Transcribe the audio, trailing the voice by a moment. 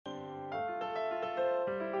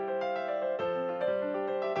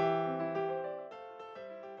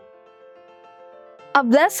A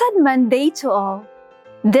blessed Monday to all.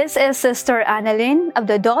 This is Sister Annalyn of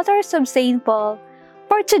the Daughters of St. Paul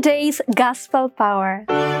for today's Gospel Power.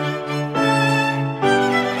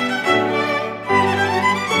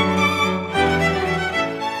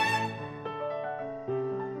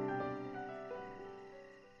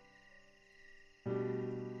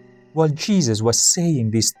 While Jesus was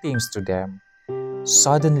saying these things to them,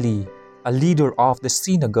 suddenly a leader of the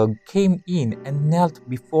synagogue came in and knelt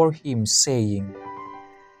before him, saying,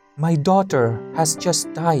 "My daughter has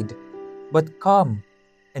just died, but come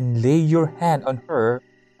and lay your hand on her,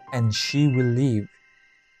 and she will live."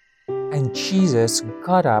 And Jesus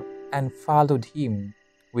got up and followed him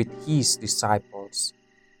with his disciples.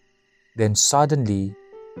 Then suddenly,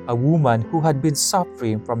 a woman who had been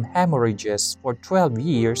suffering from hemorrhages for 12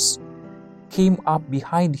 years came up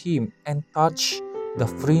behind him and touched the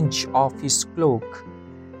fringe of his cloak.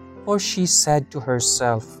 For she said to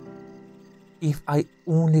herself, "If I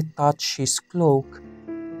only touch his cloak,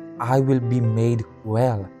 I will be made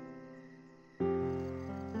well."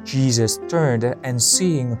 Jesus turned and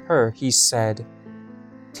seeing her, he said,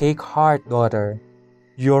 "Take heart, daughter,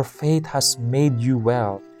 your faith has made you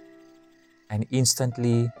well." And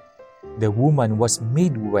instantly the woman was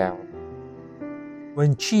made well.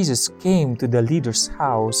 When Jesus came to the leader's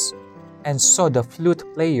house and saw the flute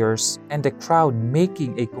players and the crowd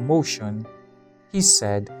making a commotion, he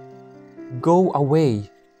said, "Go away,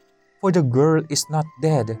 for the girl is not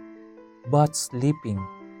dead, but sleeping."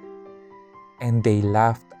 And they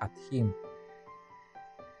laughed at him.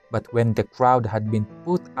 But when the crowd had been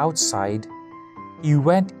put outside, he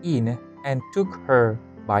went in and took her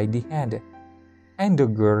by the hand, and the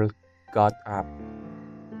girl got up.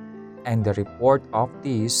 And the report of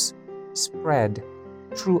this spread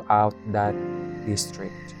throughout that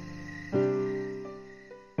district.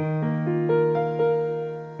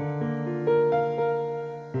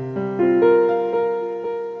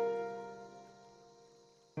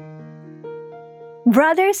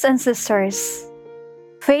 Brothers and sisters,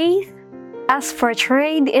 faith, as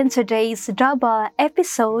portrayed in today's double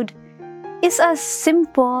episode, is as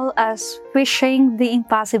simple as wishing the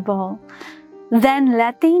impossible, then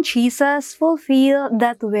letting Jesus fulfill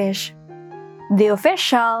that wish. The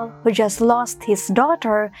official who just lost his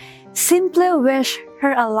daughter simply wished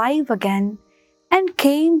her alive again and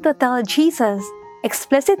came to tell Jesus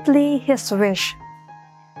explicitly his wish.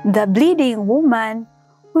 The bleeding woman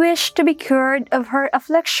wished to be cured of her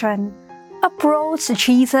affliction, approached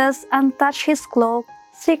Jesus and touched his cloak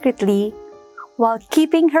secretly while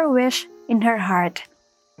keeping her wish in her heart.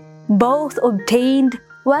 Both obtained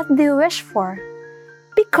what they wished for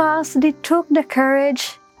because they took the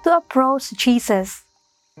courage to approach Jesus.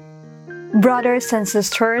 Brothers and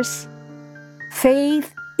sisters,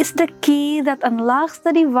 faith is the key that unlocks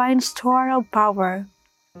the divine store of power.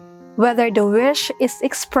 Whether the wish is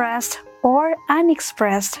expressed or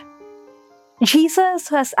unexpressed, Jesus,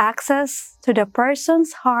 who has access to the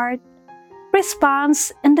person's heart,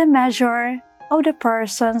 responds in the measure of the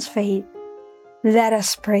person's faith. Let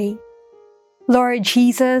us pray. Lord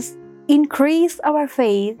Jesus, increase our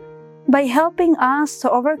faith by helping us to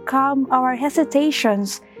overcome our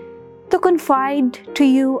hesitations, to confide to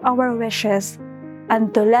you our wishes,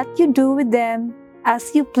 and to let you do with them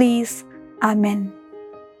as you please. Amen.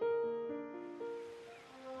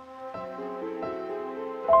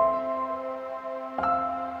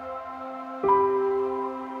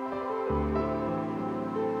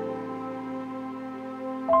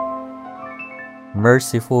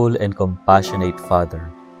 Merciful and compassionate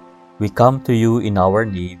Father, we come to you in our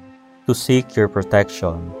need to seek your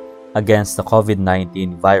protection against the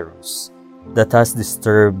COVID-19 virus that has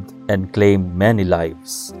disturbed and claimed many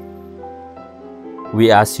lives.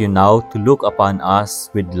 We ask you now to look upon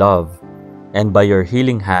us with love and by your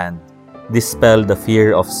healing hand, dispel the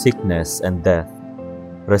fear of sickness and death,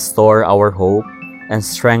 restore our hope, and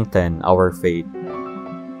strengthen our faith.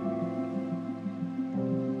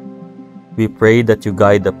 We pray that you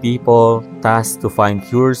guide the people tasked to find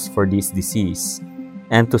cures for this disease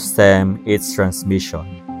and to stem its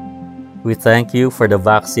transmission. We thank you for the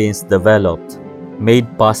vaccines developed, made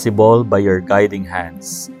possible by your guiding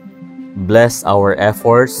hands. Bless our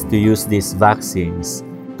efforts to use these vaccines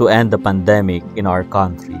to end the pandemic in our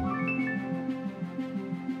country.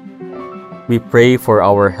 We pray for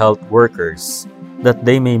our health workers that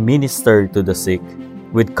they may minister to the sick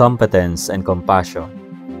with competence and compassion.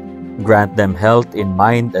 Grant them health in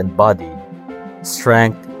mind and body,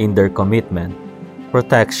 strength in their commitment,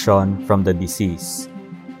 protection from the disease.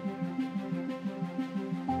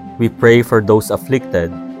 We pray for those afflicted.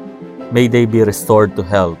 May they be restored to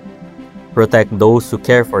health. Protect those who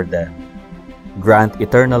care for them. grant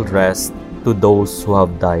eternal rest to those who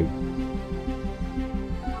have died.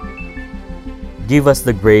 Give us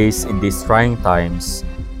the grace in these trying times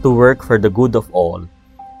to work for the good of all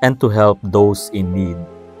and to help those in need.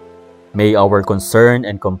 May our concern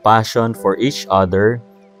and compassion for each other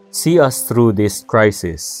see us through this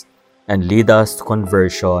crisis and lead us to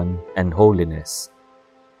conversion and holiness.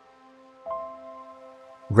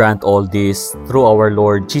 Grant all this through our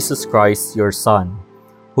Lord Jesus Christ, your Son,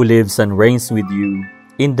 who lives and reigns with you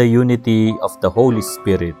in the unity of the Holy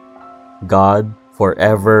Spirit, God,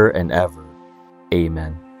 forever and ever.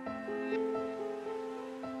 Amen.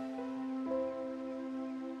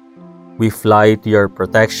 We fly to your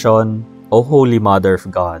protection, O Holy Mother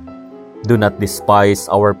of God. Do not despise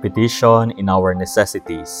our petition in our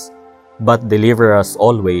necessities, but deliver us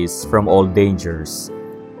always from all dangers.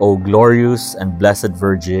 O glorious and blessed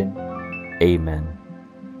Virgin. Amen.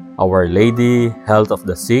 Our Lady, health of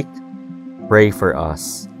the sick, pray for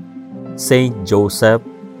us. Saint Joseph,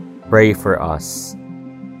 pray for us.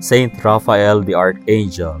 Saint Raphael the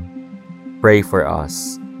Archangel, pray for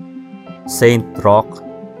us. Saint Roch,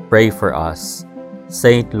 pray for us.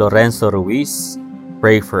 Saint Lorenzo Ruiz,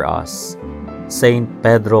 pray for us. Saint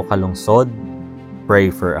Pedro Calungsod, pray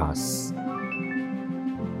for us.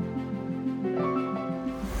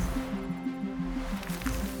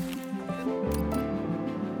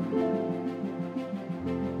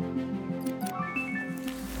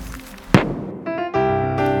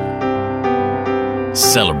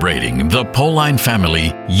 Celebrating the Pauline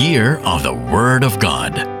Family Year of the Word of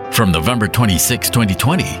God from November 26,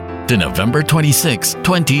 2020 to November 26,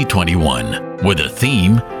 2021 with a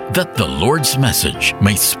theme that the Lord's message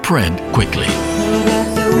may spread quickly.